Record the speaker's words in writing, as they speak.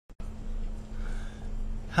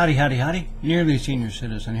Howdy, howdy, howdy. Nearly senior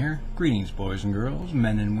citizen here. Greetings, boys and girls,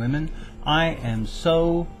 men and women. I am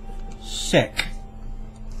so sick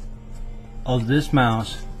of this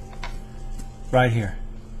mouse right here.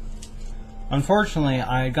 Unfortunately,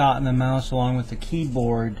 I had gotten the mouse along with the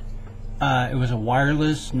keyboard. It was a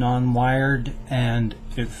wireless, non-wired, and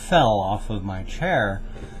it fell off of my chair.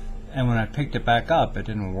 And when I picked it back up, it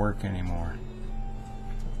didn't work anymore.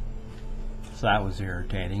 So that was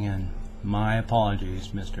irritating, and my apologies,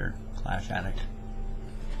 Mr. Clash Addict.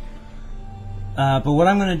 But what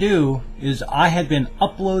I'm going to do is I had been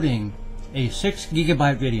uploading a 6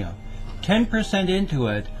 gigabyte video. 10% into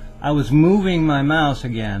it, I was moving my mouse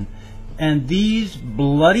again, and these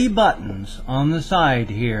bloody buttons on the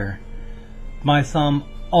side here, my thumb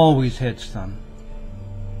always hits them.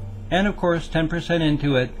 And of course, 10%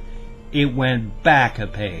 into it, it went back a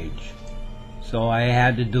page. So I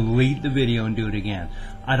had to delete the video and do it again.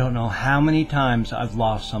 I don't know how many times I've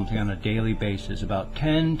lost something on a daily basis. About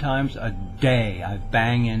 10 times a day I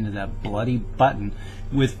bang into that bloody button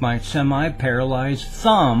with my semi-paralyzed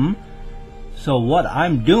thumb. So what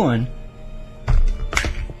I'm doing,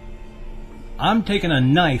 I'm taking a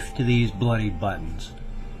knife to these bloody buttons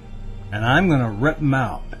and I'm gonna rip them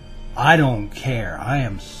out. I don't care. I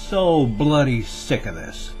am so bloody sick of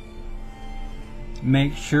this.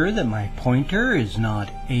 Make sure that my pointer is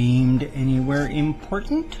not aimed anywhere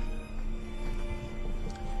important.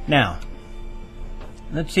 Now,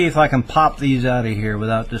 let's see if I can pop these out of here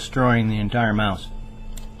without destroying the entire mouse.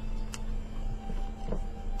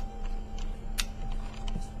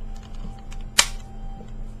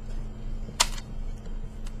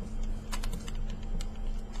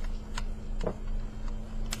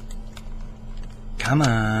 Come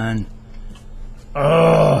on.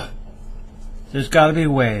 Ugh. There's got to be a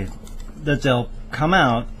way that they'll come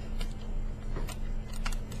out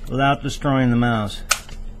without destroying the mouse.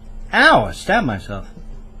 Ow! I stabbed myself.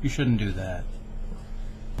 You shouldn't do that.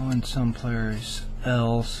 Oh, and someplace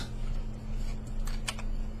else.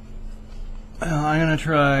 Well, I'm going to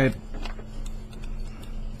try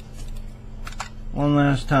one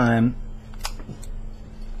last time.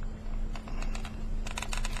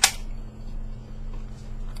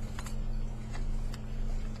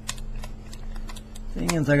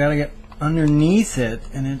 Thing is, I gotta get underneath it,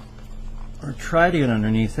 and or try to get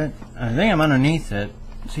underneath it. I think I'm underneath it.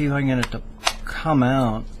 See if I can get it to come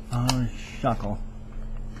out. Oh, shuckle.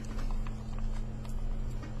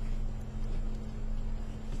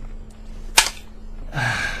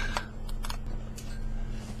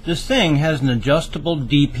 This thing has an adjustable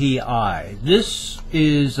DPI. This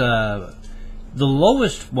is the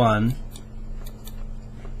lowest one,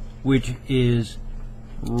 which is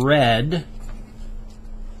red.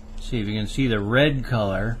 See if you can see the red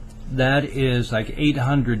color. That is like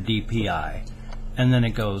 800 DPI, and then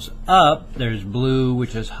it goes up. There's blue,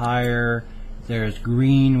 which is higher, there's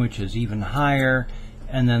green, which is even higher,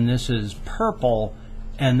 and then this is purple,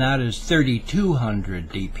 and that is 3200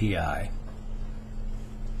 DPI.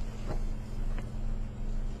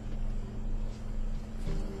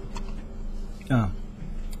 Oh,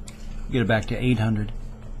 get it back to 800.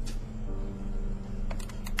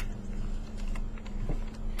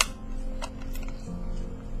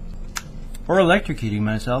 Or electrocuting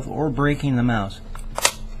myself, or breaking the mouse.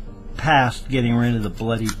 Past getting rid of the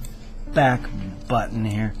bloody back button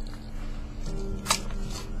here.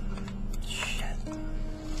 Shit.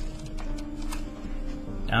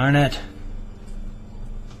 Darn it.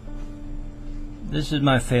 This is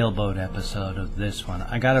my failboat episode of this one.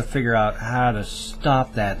 I gotta figure out how to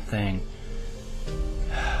stop that thing.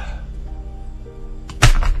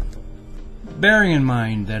 Bearing in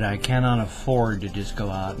mind that I cannot afford to just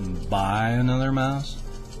go out and buy another mouse.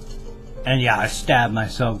 And yeah, I stabbed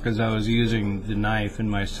myself because I was using the knife in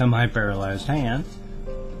my semi-paralyzed hand.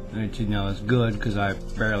 Which, you know, is good because I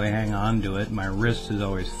barely hang on to it. My wrist is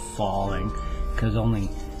always falling because only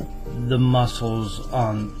the muscles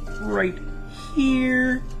on right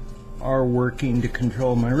here are working to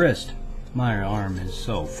control my wrist. My arm is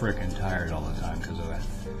so frickin' tired all the time because of that.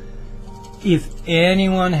 If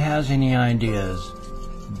anyone has any ideas,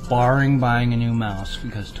 barring buying a new mouse,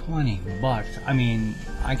 because 20 bucks, I mean,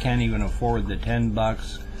 I can't even afford the 10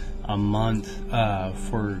 bucks a month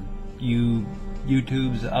for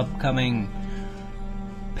YouTube's upcoming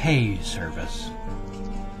pay service.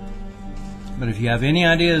 But if you have any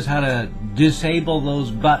ideas how to disable those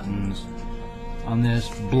buttons on this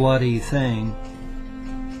bloody thing,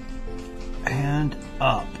 hand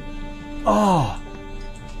up. Oh!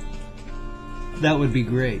 That would be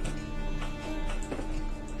great.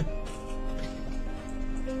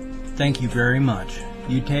 Thank you very much.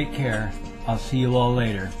 You take care. I'll see you all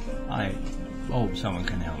later. I hope someone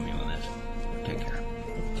can help me with this. Take care.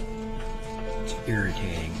 It's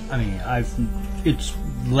irritating. I mean, it's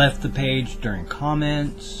left the page during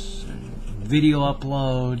comments and video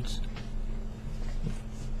uploads.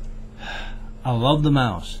 I love the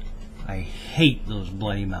mouse. I hate those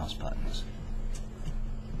bloody mouse buttons.